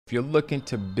If you're looking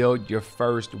to build your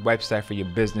first website for your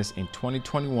business in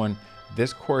 2021,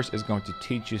 this course is going to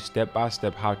teach you step by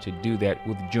step how to do that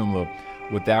with Joomla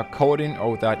without coding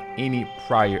or without any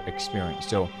prior experience.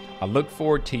 So I look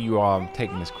forward to you all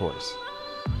taking this course.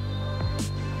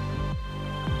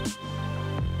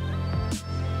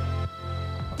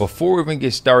 Before we even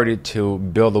get started to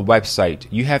build a website,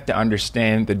 you have to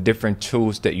understand the different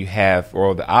tools that you have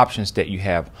or the options that you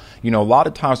have. You know, a lot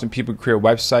of times when people create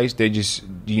websites, they just,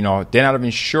 they're not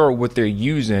even sure what they're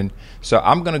using. So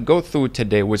I'm going to go through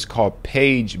today what's called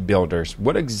page builders.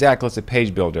 What exactly is a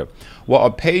page builder? Well, a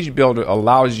page builder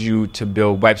allows you to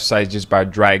build websites just by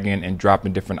dragging and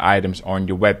dropping different items on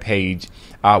your web page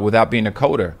without being a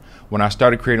coder. When I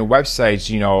started creating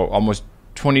websites, almost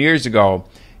 20 years ago,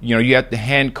 you have to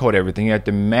hand code everything, you have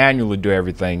to manually do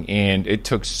everything, and it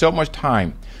took so much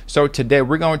time. So today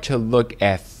we're going to look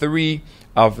at 3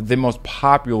 of the most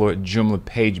popular Joomla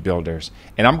page builders,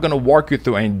 and I'm going to walk you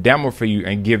through and demo for you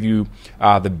and give you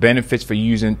the benefits for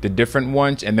using the different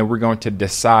ones, and then we're going to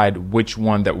decide which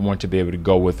one that we want to be able to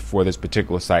go with for this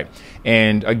particular site.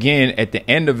 And again, at the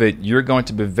end of it, you're going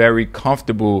to be very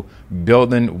comfortable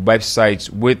building websites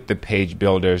with the page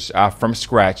builders from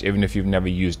scratch, even if you've never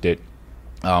used it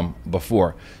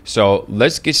before. So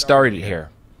let's get started here.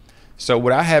 So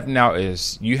what I have now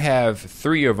is you have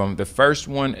 3 of them. The first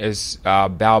one is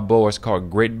Balboa. It's called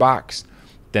Gridbox.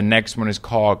 The next one is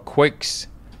called Quicks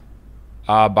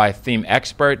by Theme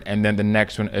Expert, and then the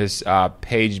next one is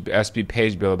SP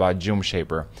Page Builder by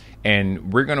Joomla.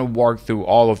 And we're going to walk through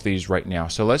all of these right now.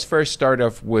 So let's first start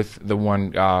off with the one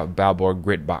Balboa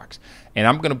Gridbox. And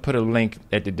I'm going to put a link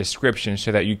at the description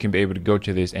so that you can be able to go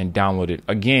to this and download it.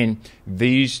 Again,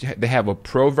 they have a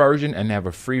pro version and they have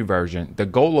a free version. The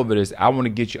goal of it is I want to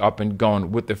get you up and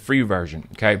going with the free version.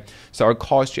 Okay, so it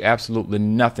costs you absolutely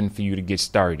nothing for you to get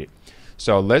started.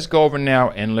 So let's go over now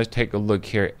and let's take a look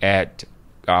here at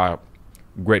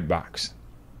Gridbox.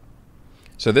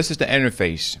 So this is the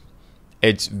interface.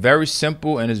 It's very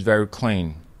simple and it's very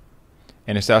clean.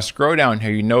 And as I scroll down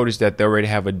here, you notice that they already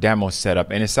have a demo set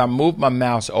up. And as I move my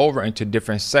mouse over into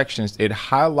different sections, it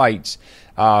highlights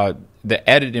the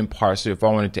editing part. So if I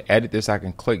wanted to edit this, I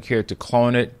can click here to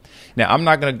clone it. Now, I'm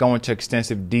not going to go into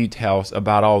extensive details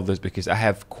about all of this because I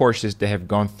have courses that have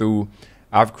gone through.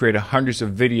 I've created hundreds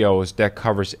of videos that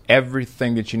covers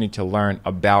everything that you need to learn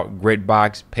about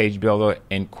Gridbox, Page Builder,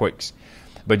 and Quicks.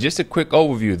 But just a quick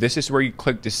overview. This is where you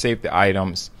click to save the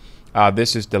items.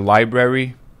 This is the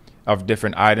library of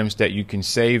different items that you can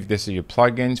save. This are your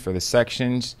plugins for the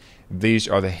sections. These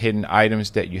are the hidden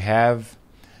items that you have.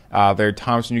 There are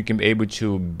times when you can be able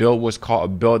to build what's called a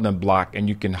building block, and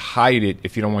you can hide it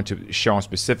if you don't want to show on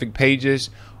specific pages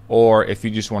or if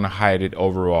you just want to hide it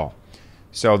overall.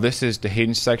 So this is the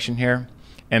hidden section here,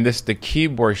 and this is the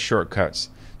keyboard shortcuts.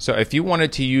 So if you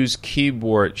wanted to use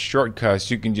keyboard shortcuts,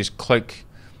 you can just click.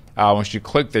 Once you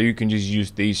click there, you can just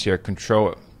use these here.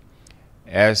 Control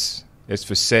S is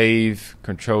for save,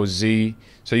 Control Z.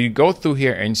 So you go through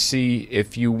here and see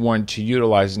if you want to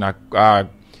utilize. Now,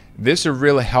 this is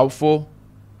really helpful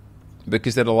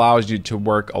because it allows you to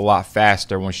work a lot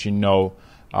faster once you know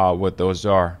what those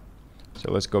are.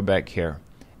 So let's go back here.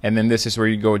 And then this is where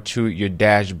you go to your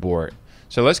dashboard.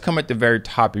 So let's come at the very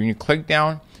top. When you click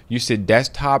down, you see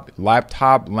desktop,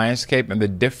 laptop, landscape, and the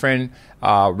different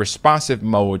responsive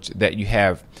modes that you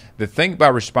have. The thing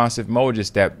about responsive mode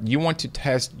is that you want to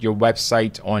test your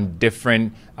website on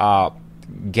different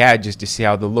gadgets to see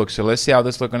how they look. So let's see how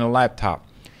this looks on a laptop.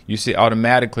 You see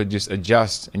automatically just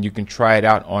adjusts, and you can try it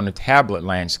out on a tablet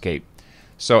landscape.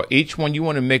 So each one you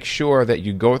want to make sure that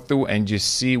you go through and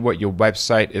just see what your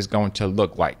website is going to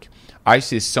look like. I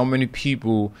see so many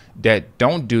people that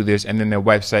don't do this and then their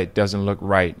website doesn't look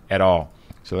right at all.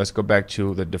 So let's go back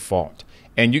to the default.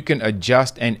 And you can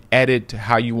adjust and edit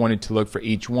how you want it to look for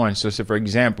each one. So for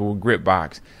example, with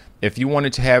Gridbox, if you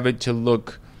wanted to have it to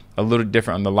look a little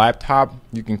different on the laptop,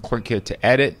 you can click here to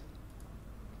edit.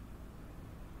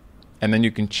 And then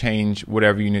you can change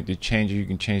whatever you need to change. You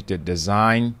can change the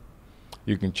design.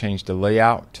 You can change the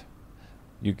layout.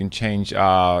 You can change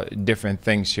different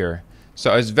things here.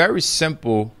 So it's very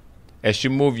simple. As you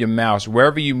move your mouse,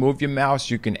 wherever you move your mouse,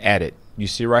 you can edit. You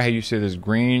see right here, you see this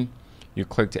green. You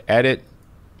click to edit.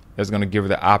 That's going to give you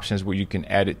the options where you can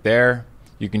edit there.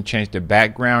 You can change the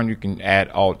background. You can add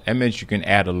alt image. You can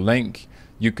add a link.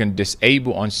 You can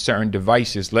disable on certain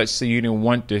devices. Let's say you didn't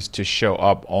want this to show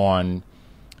up on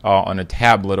a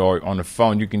tablet or on a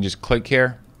phone. You can just click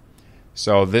here.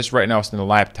 So this right now is in the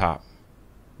laptop.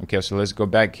 Okay, so let's go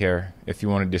back here. If you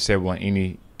want to disable on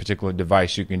any particular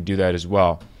device, you can do that as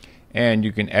well. And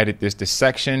you can edit this. The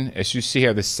section, as you see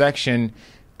here, the section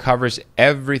covers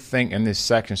everything in this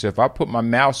section. So if I put my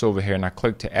mouse over here and I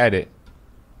click to edit,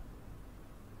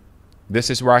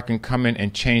 this is where I can come in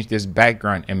and change this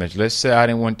background image. Let's say I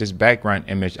didn't want this background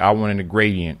image, I wanted a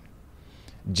gradient.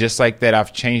 Just like that,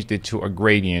 I've changed it to a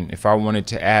gradient. If I wanted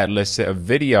to add, let's say, a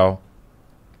video,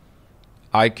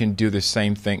 I can do the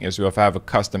same thing as well. If I have a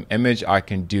custom image, I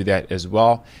can do that as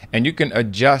well. And you can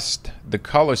adjust the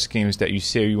color schemes that you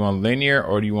see. You want linear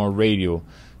or do you want radial?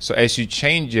 So as you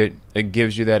change it, it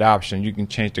gives you that option. You can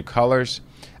change the colors.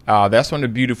 That's one of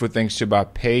the beautiful things too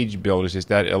about page builders, is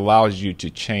that it allows you to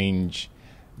change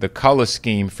the color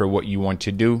scheme for what you want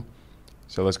to do.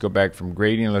 So let's go back from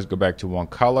gradient. Let's go back to one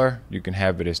color. You can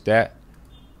have it as that.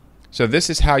 So this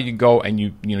is how you go and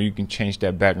you can change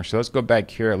that background. So let's go back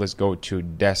here. Let's go to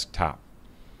desktop.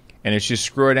 And as you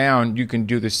scroll down, you can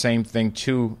do the same thing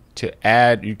too to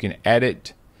add. You can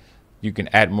edit. You can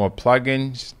add more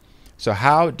plugins. So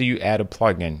how do you add a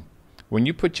plugin? When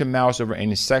you put your mouse over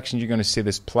any section, you're going to see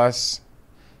this plus.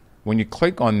 When you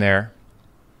click on there,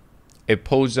 it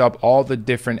pulls up all the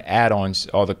different add-ons,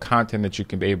 all the content that you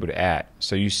can be able to add.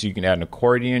 So you see you can add an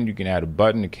accordion, you can add a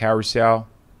button, a carousel.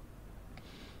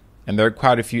 And there are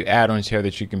quite a few add-ons here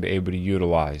that you can be able to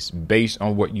utilize based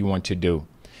on what you want to do.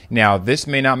 Now, this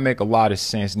may not make a lot of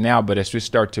sense now, but as we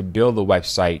start to build the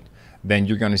website, then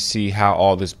you're going to see how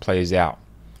all this plays out.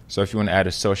 So if you want to add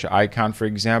a social icon, for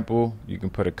example, you can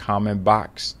put a comment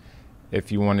box. If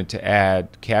you wanted to add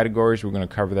categories, we're going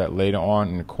to cover that later on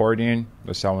in accordion.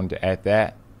 Let's say I wanted to add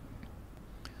that.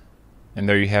 And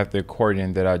there you have the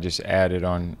accordion that I just added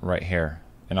on right here.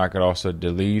 And I could also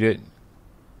delete it.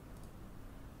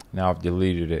 Now I've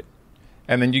deleted it.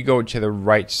 And then you go to the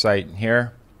right side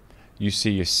here. You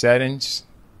see your settings.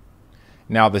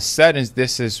 Now the settings,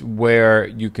 this is where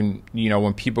you can,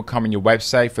 when people come on your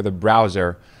website for the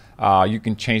browser, you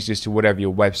can change this to whatever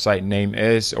your website name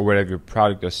is or whatever your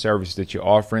product or service that you're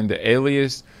offering. The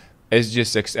alias is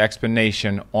just an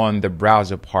explanation on the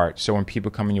browser part. So when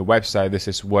people come on your website, this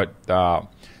is what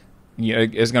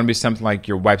it's going to be something like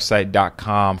your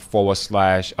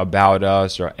website.com/about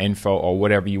us or info or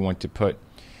whatever you want to put.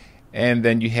 And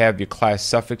then you have your class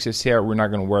suffixes here. We're not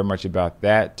going to worry much about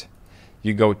that.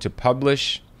 You go to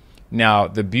publish. Now,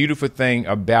 the beautiful thing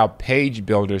about page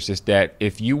builders is that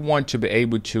if you want to be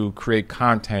able to create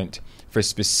content for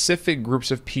specific groups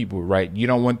of people, right? You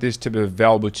don't want this to be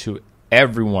available to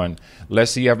everyone.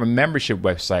 Let's say you have a membership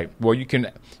website. Well, you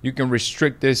can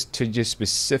restrict this to just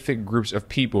specific groups of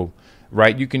people,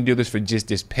 right? You can do this for just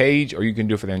this page, or you can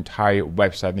do it for the entire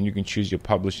website. Then you can choose your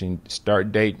publishing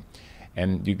start date,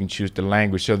 and you can choose the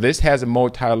language. So this has a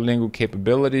multilingual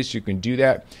capabilities. You can do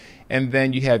that. And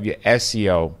then you have your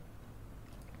SEO.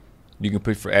 You can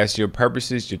put for SEO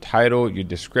purposes your title, your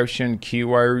description,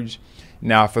 keywords.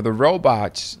 Now for the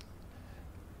robots,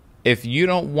 if you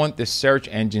don't want the search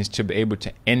engines to be able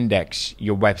to index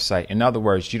your website, in other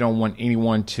words, you don't want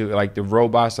anyone to, like the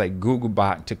robots like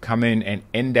Googlebot, to come in and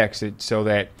index it so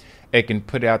that it can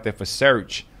put it out there for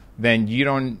search, then you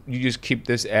just keep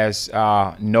this as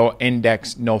no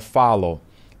index, no follow.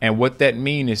 And what that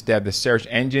means is that the search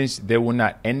engines, they will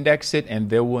not index it and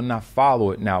they will not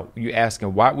follow it. Now, you're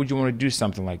asking, why would you want to do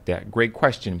something like that? Great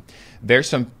question. There's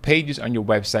some pages on your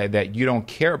website that you don't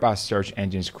care about search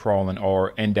engines crawling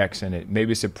or indexing it.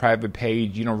 Maybe it's a private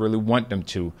page. You don't really want them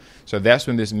to. So that's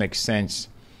when this makes sense.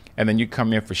 And then you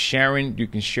come in for sharing. You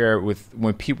can share it with,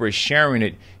 when people are sharing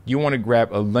it, you want to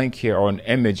grab a link here or an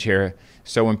image here.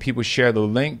 So when people share the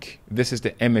link, this is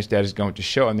the image that is going to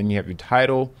show. And then you have your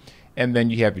title. And then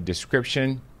you have your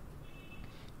description,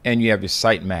 and you have your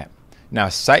sitemap. Now,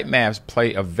 sitemaps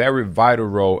play a very vital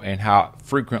role in how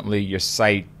frequently your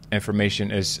site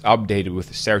information is updated with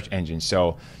the search engine.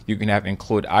 So you can have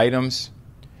include items,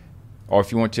 or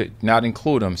if you want to not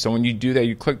include them. So when you do that,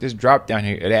 you click this drop down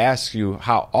here. It asks you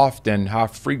how often, how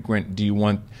frequent do you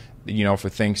want, for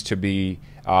things to be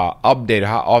updated.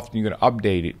 How often you're going to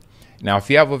update it. Now,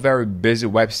 if you have a very busy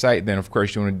website, then of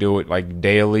course you want to do it like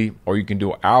daily, or you can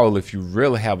do it hourly if you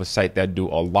really have a site that do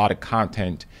a lot of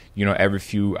content, every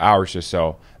few hours or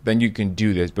so. Then you can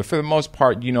do this. But for the most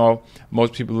part,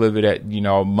 most people live it at,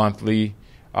 monthly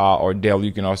or daily.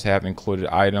 You can also have included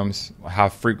items. How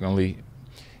frequently,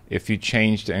 if you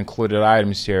change the included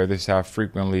items here, this is how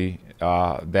frequently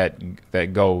that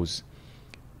goes.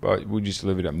 But we'll just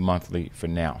leave it at monthly for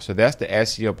now. So that's the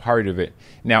SEO part of it.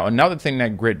 Now, another thing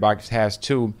that Gridbox has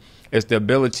too is the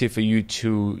ability for you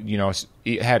to,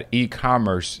 have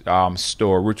e-commerce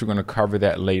store, which we're going to cover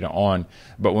that later on.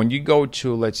 But when you go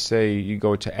to, let's say you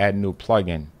go to add new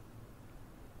plugin,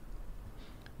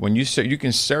 when you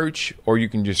can search or you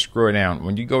can just scroll down.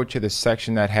 When you go to the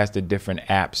section that has the different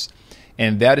apps,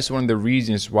 And that is one of the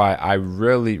reasons why I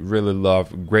really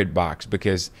love Gridbox,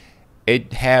 because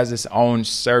it has its own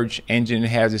search engine, it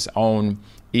has its own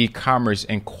e-commerce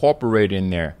incorporated in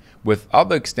there. With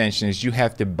other extensions, you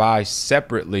have to buy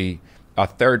separately a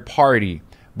third party.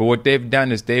 But what they've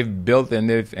done is they've built and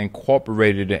they've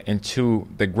incorporated it into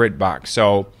the Gridbox.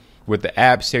 So with the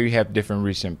apps here, you have different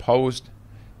recent posts.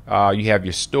 You have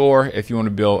your store. If you want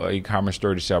to build an e-commerce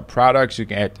store to sell products, you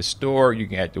can add the store, you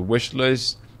can add the wish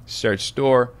list, search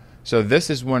store. So this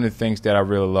is one of the things that I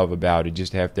really love about it,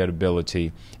 just to have that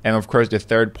ability. And of course, the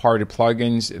third-party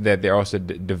plugins that they also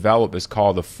develop is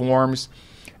called the forms,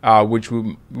 which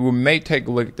we may take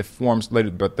a look at the forms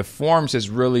later. But the forms is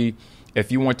really,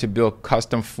 if you want to build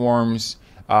custom forms,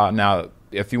 now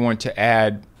if you want to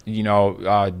add,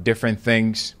 different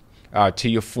things to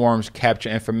your forms, capture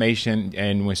information,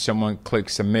 and when someone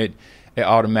clicks submit, it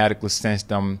automatically sends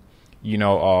them, we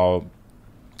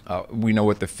know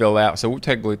what to fill out. So we'll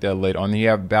take a look at that later on. Then you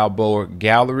have Balboa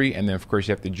Gallery, and then of course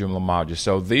you have the Joomla modules.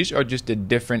 So these are just the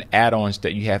different add-ons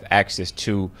that you have access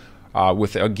to.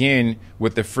 With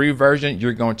the free version,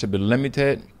 you're going to be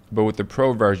limited, but with the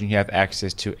pro version, you have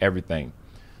access to everything.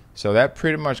 So that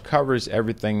pretty much covers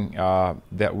everything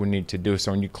that we need to do.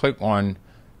 So when you click on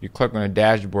a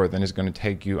dashboard, then it's going to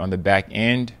take you on the back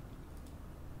end.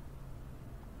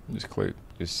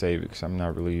 Just save it because I'm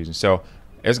not really using. So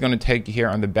it's going to take you here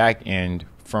on the back end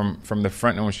from the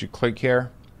front. And once you click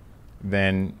here,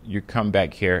 then you come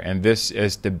back here, and this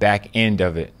is the back end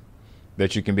of it,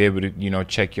 that you can be able to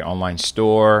check your online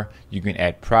store. You can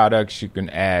add products, you can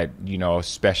add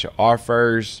special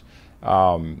offers.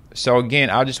 So again,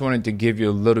 I just wanted to give you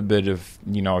a little bit of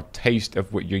taste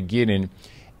of what you're getting.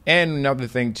 And another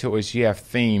thing too is you have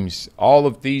themes. All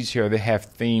of these here, they have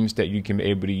themes that you can be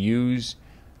able to use.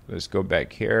 Let's go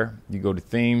back here. You go to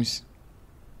themes.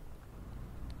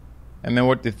 And then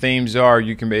what the themes are,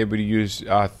 you can be able to use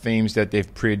themes that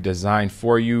they've pre-designed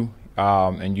for you,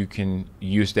 and you can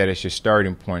use that as your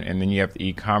starting point. And then you have the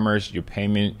e-commerce, your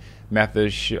payment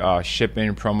methods,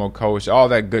 shipping, promo codes, all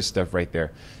that good stuff right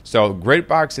there. So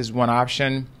Gridbox is one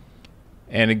option,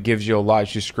 and it gives you a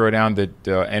lot. You scroll down, the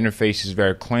interface is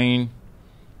very clean,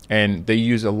 and they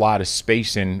use a lot of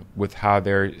spacing with how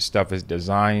their stuff is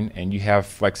designed, and you have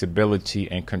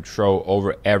flexibility and control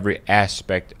over every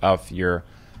aspect of your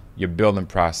building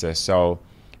process. So,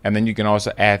 and then you can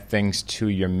also add things to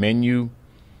your menu.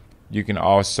 You can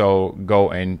also go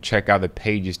and check out the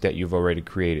pages that you've already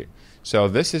created. So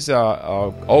this is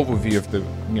a overview of the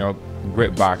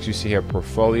Gridbox. You see here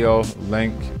portfolio,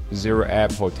 link, 0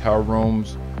 app, hotel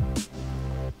rooms.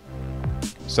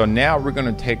 So now we're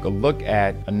going to take a look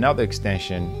at another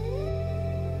extension